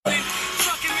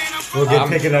We'll get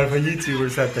taken out of a YouTube or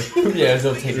something. Yeah,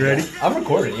 they'll take it. Ready? I'm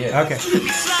recording, yeah. Okay.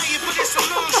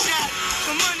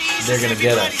 They're going to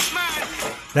get us.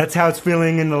 That's how it's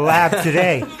feeling in the lab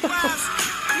today.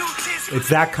 It's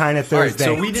that kind of Thursday.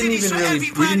 All right, so we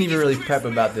didn't even really prep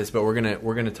about this, but we're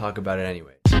gonna talk about it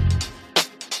anyway.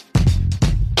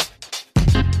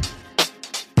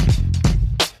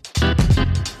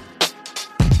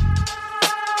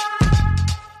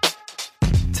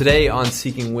 Today on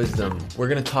Seeking Wisdom, we're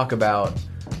going to talk about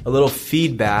a little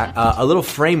feedback, a little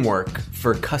framework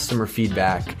for customer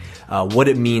feedback, what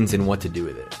it means and what to do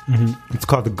with it. Mm-hmm. It's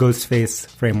called the Ghostface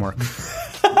Framework.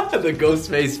 The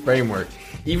Ghostface Framework.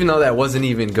 Even though that wasn't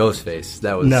even Ghostface,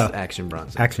 that was Action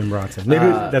Bronson. Action Bronson. Maybe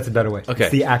that's a better way. Okay.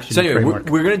 It's the Action So anyway, Framework.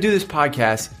 we're going to do this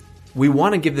podcast. We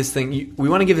want to give this thing. We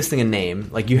want to give this thing a name.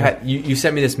 Like you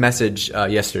sent me this message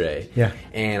yesterday. Yeah.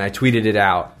 And I tweeted it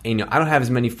out. And, I don't have as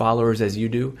many followers as you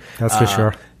do. That's for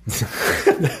sure.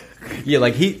 Yeah,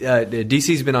 like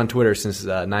DC's been on Twitter since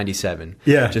 '97.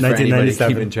 Yeah, just for anybody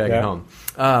 1997. keeping track at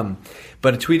home.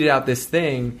 But I tweeted out this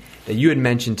thing that you had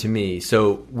mentioned to me.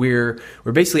 So we're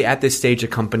basically at this stage of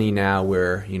company now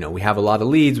where we have a lot of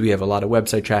leads, we have a lot of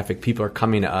website traffic, people are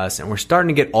coming to us, and we're starting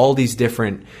to get all these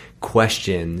different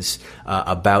questions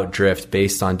about Drift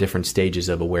based on different stages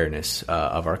of awareness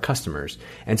of our customers.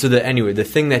 And so the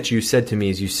thing that you said to me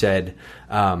is you said.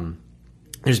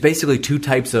 There's basically two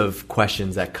types of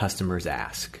questions that customers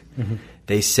ask. Mm-hmm.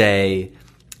 They say,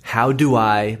 how do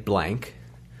I blank?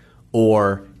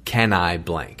 Or can I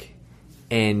blank?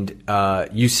 And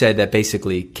you said that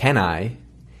basically can I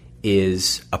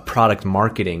is a product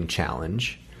marketing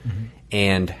challenge, mm-hmm.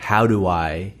 and how do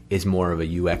I is more of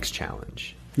a UX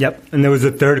challenge. Yep. And there was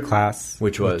a third class.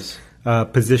 Which was?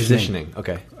 Positioning.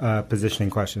 Okay.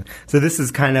 Positioning question. So this is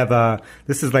kind of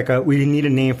we need a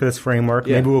name for this framework.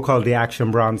 Yeah. Maybe we'll call it the Action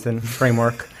Bronson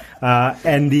framework.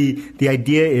 And the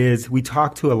idea is we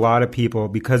talk to a lot of people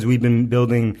because we've been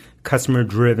building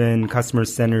customer-driven,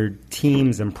 customer-centered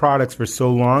teams and products for so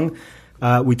long.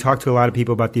 We talk to a lot of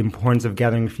people about the importance of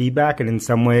gathering feedback, and in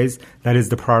some ways, that is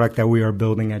the product that we are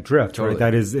building at Drift. Totally.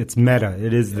 Right? It's meta.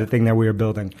 It is the thing that we are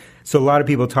building. So a lot of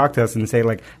people talk to us and say,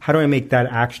 like, how do I make that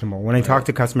actionable? When I talk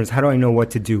to customers, how do I know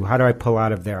what to do? How do I pull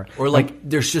out of there? Or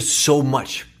there's just so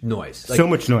much noise. So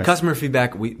much noise. Customer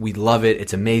feedback, we love it.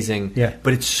 It's amazing. Yeah.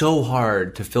 But it's so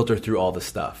hard to filter through all the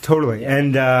stuff. Totally.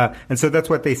 And so that's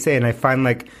what they say. And I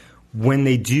find when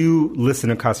they do listen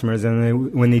to customers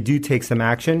and when they do take some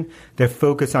action, they're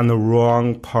focused on the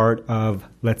wrong part of,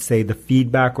 let's say, the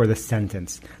feedback or the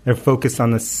sentence. They're focused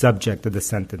on the subject of the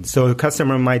sentence. So a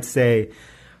customer might say,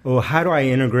 oh, how do I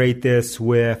integrate this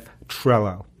with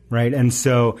Trello? Right? And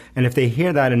if they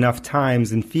hear that enough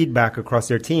times in feedback across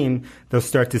their team, they'll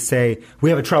start to say, we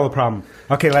have a Trello problem.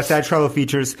 Okay, let's add Trello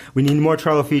features. We need more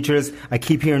Trello features. I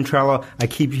keep hearing Trello. I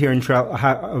keep hearing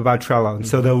about Trello. And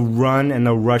so they'll run and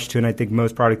they'll rush to, and I think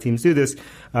most product teams do this,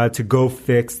 to go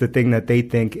fix the thing that they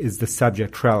think is the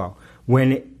subject, Trello.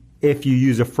 If you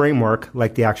use a framework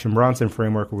like the Action Bronson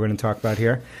framework we're going to talk about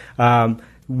here,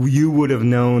 you would have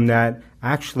known that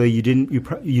actually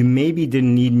you maybe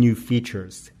didn't need new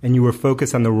features, and you were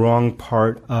focused on the wrong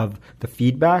part of the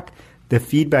feedback. The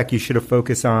feedback you should have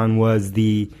focused on was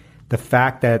the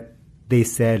fact that they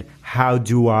said, how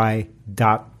do I ...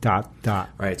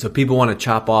 Right. So people want to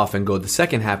chop off and go the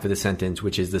second half of the sentence,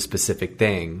 which is the specific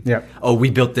thing. Yeah. Oh, we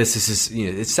built this. This is,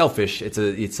 it's selfish.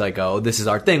 It's like, oh, this is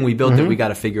our thing. We built it. We got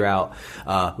to figure out,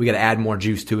 we got to add more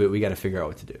juice to it. We got to figure out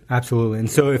what to do. Absolutely. And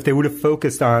so if they would have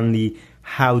focused on the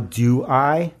how do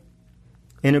I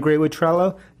integrate with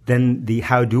Trello, then the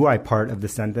how do I part of the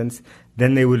sentence,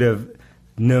 then they would have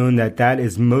known that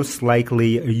is most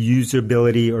likely a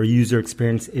usability or user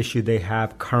experience issue they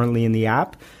have currently in the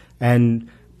app. And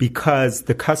because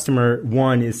the customer,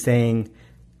 one, is saying,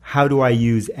 how do I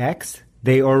use X?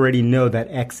 They already know that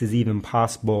X is even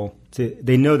possible.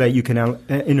 They know that you can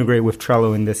integrate with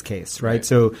Trello in this case, right?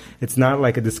 So it's not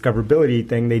like a discoverability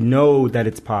thing. They know that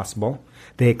it's possible.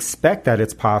 They expect that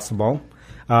it's possible,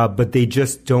 but they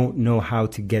just don't know how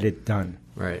to get it done.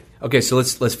 Right. Okay, so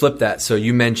let's flip that. So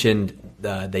you mentioned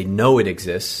they know it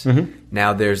exists. Mm-hmm.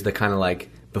 Now there's the kind of like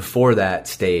before that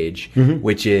stage,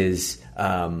 which is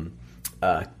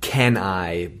can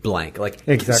I blank? Like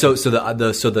exactly. So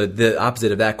the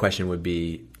opposite of that question would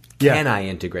be can I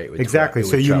integrate with exactly?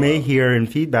 Trello? So you may hear in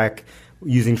feedback,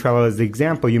 using Trello as the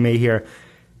example, you may hear,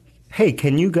 hey,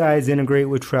 can you guys integrate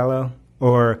with Trello?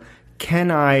 Or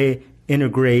can I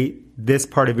integrate this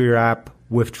part of your app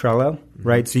with Trello? Mm-hmm.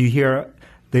 Right? So you hear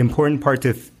the important part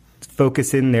to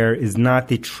focus in there is not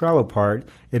the Trello part.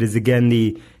 It is, again,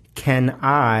 the can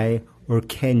I or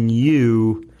can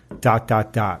you ...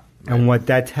 And what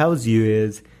that tells you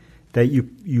is that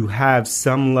you have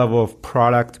some level of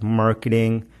product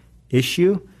marketing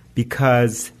issue,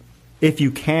 because if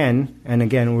you can, and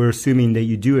again, we're assuming that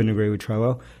you do integrate with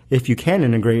Trello, if you can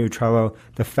integrate with Trello,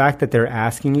 the fact that they're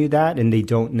asking you that and they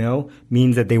don't know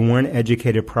means that they weren't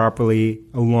educated properly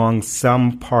along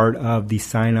some part of the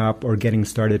sign up or getting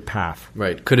started path.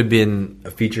 Right. Could have been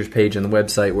a features page on the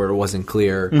website where it wasn't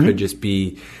clear. Could just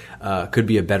be could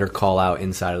be a better call out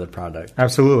inside of the product.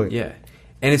 Absolutely. Yeah.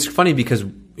 And it's funny because,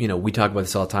 we talk about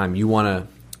this all the time.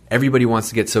 Everybody wants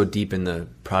to get so deep in the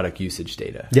product usage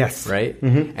data. Yes. Right?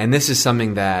 And this is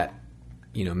something that,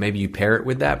 maybe you pair it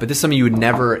with that, but this is something you would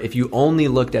never, if you only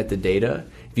looked at the data,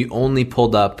 if you only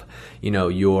pulled up,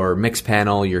 your mix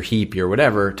panel, your heap, your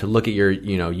whatever, to look at your,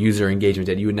 user engagement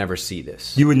data, you would never see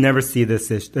this. You would never see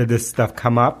this stuff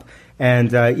come up.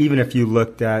 And even if you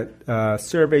looked at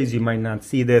surveys, you might not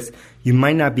see this. You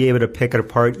might not be able to pick it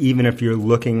apart, even if you're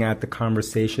looking at the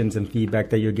conversations and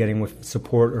feedback that you're getting with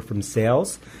support or from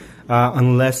sales,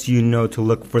 unless you know to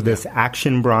look for this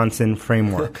Action Bronson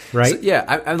framework, right? So,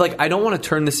 I don't want to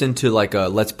turn this into like a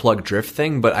let's plug Drift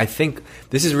thing, but I think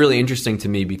this is really interesting to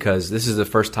me because this is the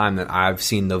first time that I've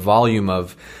seen the volume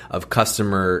of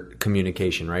customer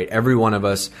communication, right? Every one of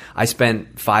us, I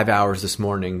spent 5 hours this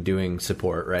morning doing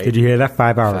support, right? Did you hear that?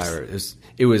 5 hours. 5 hours.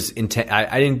 It was intense.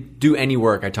 I didn't do any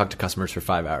work. I talked to customers for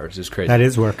 5 hours. It was crazy. That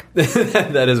is work.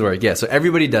 That is work. Yeah. So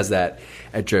everybody does that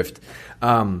at Drift.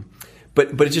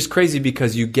 But it's just crazy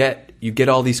because you get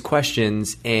all these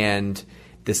questions, and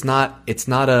it's not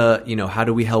a how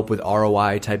do we help with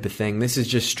ROI type of thing. This is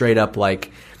just straight up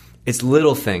like it's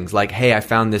little things like, hey, I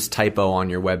found this typo on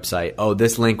your website. Oh,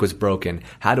 this link was broken.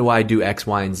 How do I do X,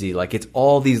 Y, and Z? Like it's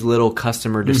all these little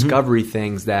customer discovery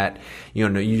things that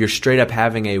you're straight up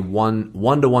having a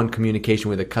one-to-one communication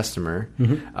with a customer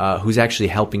who's actually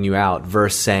helping you out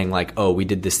versus saying like, oh, we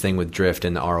did this thing with Drift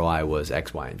and the ROI was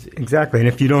X, Y, and Z. Exactly. And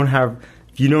if you don't have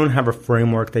a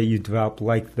framework that you develop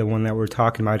like the one that we're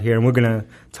talking about here, and we're going to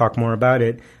talk more about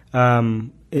it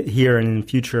here and in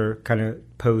future kind of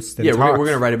posts and talks. We're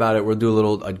going to write about it. We'll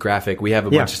do a graphic. We have a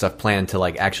bunch of stuff planned to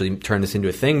like actually turn this into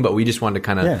a thing, but we just wanted to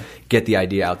kind of get the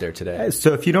idea out there today.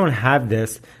 So if you don't have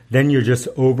this, then you're just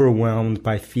overwhelmed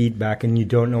by feedback and you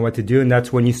don't know what to do. And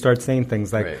that's when you start saying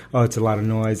things like, oh, it's a lot of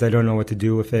noise. I don't know what to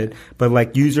do with it. But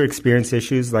like user experience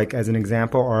issues, like as an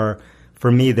example, are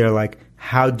for me, they're like,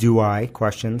 how do I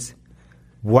questions?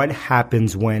 What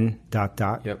happens when ...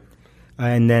 Yep.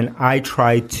 And then I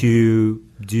try to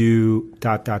do ...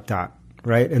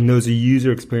 right? And those are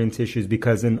user experience issues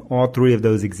because in all three of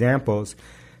those examples,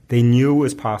 they knew it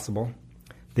was possible.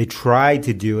 They tried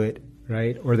to do it,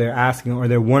 right? Or they're asking or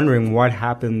they're wondering what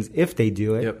happens if they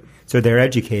do it. Yep. So they're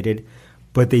educated,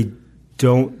 but they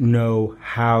don't know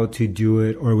how to do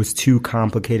it, or it was too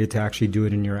complicated to actually do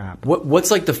it in your app.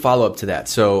 What's like the follow up to that?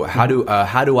 So how do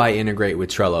I integrate with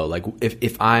Trello? Like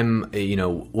if I'm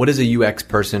what is a UX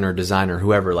person or designer,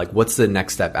 whoever, like what's the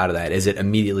next step out of that? Is it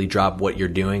immediately drop what you're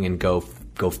doing and go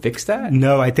fix that?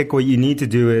 No, I think what you need to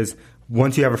do is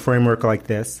once you have a framework like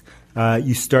this,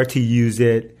 you start to use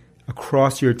it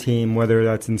across your team, whether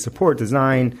that's in support,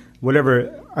 design,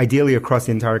 whatever, ideally across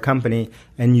the entire company,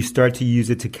 and you start to use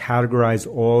it to categorize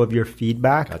all of your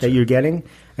feedback that you're getting.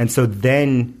 And so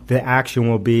then the action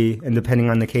will be, and depending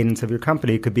on the cadence of your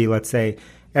company, it could be, let's say,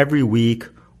 every week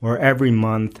or every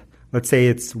month. Let's say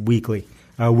it's weekly.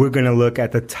 We're going to look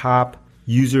at the top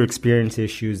user experience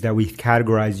issues that we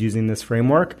categorize using this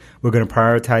framework. We're going to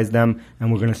prioritize them,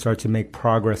 and we're going to start to make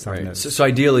progress on those. So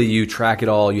ideally, you track it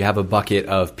all. You have a bucket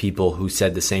of people who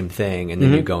said the same thing, and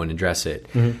then you go and address it.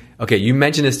 Okay, you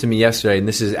mentioned this to me yesterday, and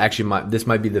this is actually this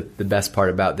might be the best part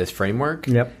about this framework.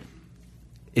 Yep.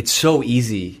 It's so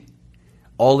easy.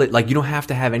 You don't have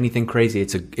to have anything crazy.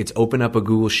 It's open up a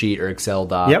Google Sheet or Excel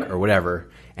doc or whatever,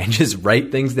 and just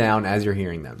write things down as you're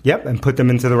hearing them. Yep, and put them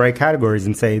into the right categories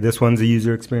and say, this one's a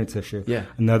user experience issue. Yeah.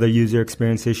 Another user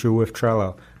experience issue with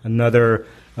Trello. Another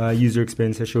user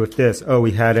experience issue with this. Oh,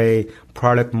 we had a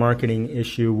product marketing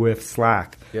issue with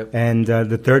Slack. Yep. And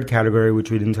the third category, which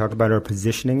we didn't talk about, are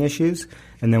positioning issues.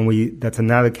 And then that's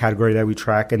another category that we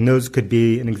track. And those could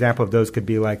be, an example of those could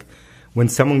be like when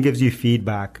someone gives you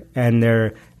feedback and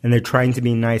they're trying to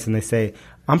be nice and they say,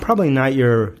 I'm probably not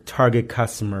your target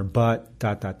customer, but ...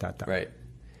 Right.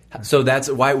 So that's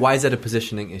why is that a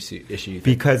positioning issue you think?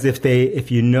 Because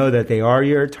if you know that they are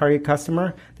your target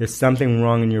customer, there's something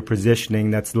wrong in your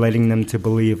positioning that's letting them to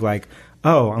believe like,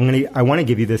 oh, I want to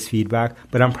give you this feedback,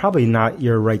 but I'm probably not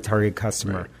your right target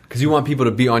customer. Because you want people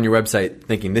to be on your website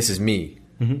thinking, this is me.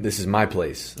 This is my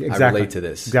place. Exactly. I relate to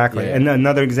this. Exactly. Yeah. And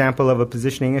another example of a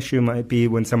positioning issue might be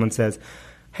when someone says,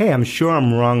 hey, I'm sure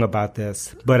I'm wrong about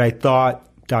this, but I thought ...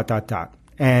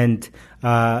 And,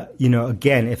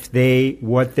 again, if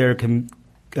what they're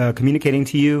communicating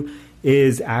to you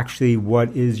is actually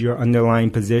what is your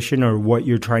underlying position or what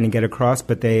you're trying to get across,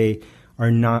 but they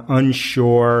are not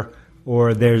unsure,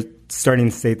 or they're starting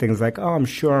to say things like, oh, I'm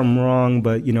sure I'm wrong,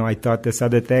 but, I thought this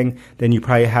other thing, then you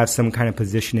probably have some kind of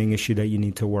positioning issue that you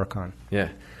need to work on. Yeah.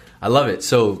 I love it.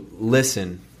 So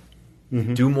listen.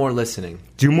 Mm-hmm. Do more listening.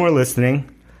 Do more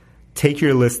listening. Take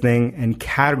your listening and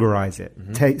categorize it.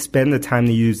 Mm-hmm. Spend the time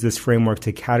to use this framework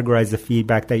to categorize the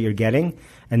feedback that you're getting,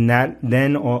 and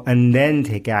then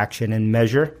take action and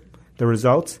measure the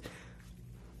results.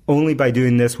 Only by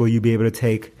doing this will you be able to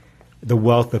take the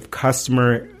wealth of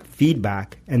customer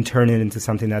feedback and turn it into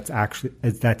something that's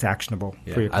actionable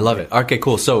for your company. I love it. Okay,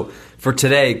 cool. So for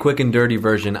today, quick and dirty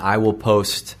version, I will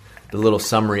post the little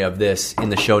summary of this in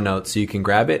the show notes so you can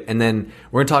grab it. And then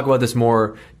we're going to talk about this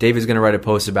more. Dave is going to write a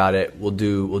post about it. We'll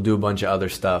do a bunch of other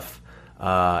stuff,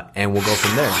 and we'll go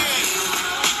from there.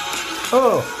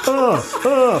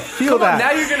 Feel Come that. on,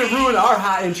 now you're going to ruin our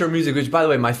hot intro music, which, by the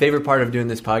way, my favorite part of doing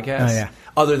this podcast,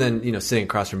 other than sitting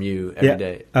across from you every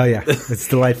day. Oh, yeah. It's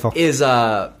delightful. Is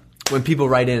when people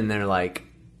write in and they're like,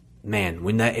 man,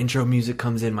 when that intro music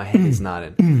comes in, my head is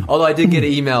nodding. Although I did get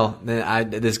an email.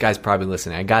 This guy's probably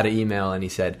listening. I got an email and he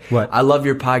said, what? I love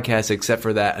your podcast except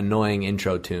for that annoying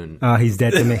intro tune. Oh, he's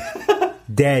dead to me.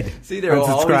 Dead. See, there will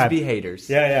always be haters.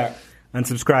 Yeah.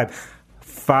 Unsubscribe.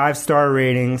 5-star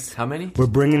ratings. How many? We're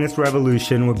bringing this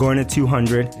revolution. We're going to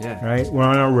 200. Yeah. Right? We're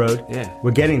on our road. Yeah.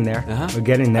 We're getting there. Uh-huh. We're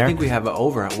getting there. I think we have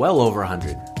well over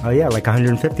 100. Oh, yeah, like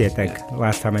 150, I think,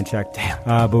 last time I checked.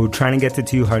 Damn. But we're trying to get to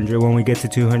 200. When we get to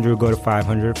 200, we'll go to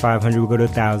 500. 500, we'll go to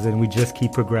 1,000. We just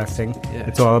keep progressing. Yeah.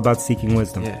 It's all about seeking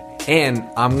wisdom. Yeah. And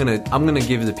I'm gonna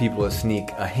give the people a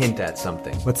hint at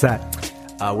something. What's that?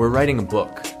 We're writing a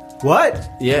book. What?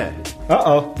 Yeah.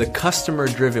 Uh-oh. The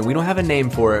customer-driven. We don't have a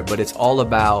name for it, but it's all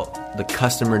about the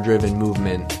customer-driven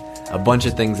movement. A bunch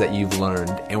of things that you've learned,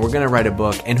 and we're going to write a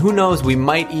book, and who knows, we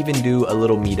might even do a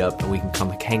little meetup and we can come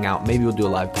hang out. Maybe we'll do a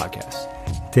live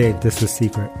podcast. Dave, this was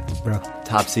secret, bro.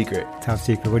 Top secret. What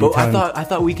are you telling? I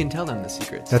thought we can tell them the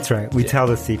secrets. That's right. We tell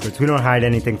the secrets. We don't hide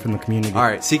anything from the community. All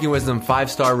right, Seeking Wisdom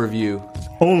 5-star review.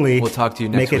 Only. We'll talk to you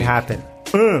next week. Make it happen.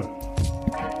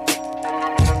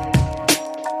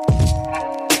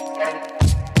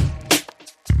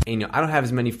 And, I don't have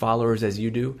as many followers as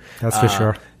you do. That's for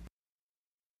sure.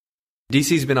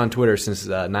 DC's been on Twitter since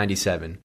 97.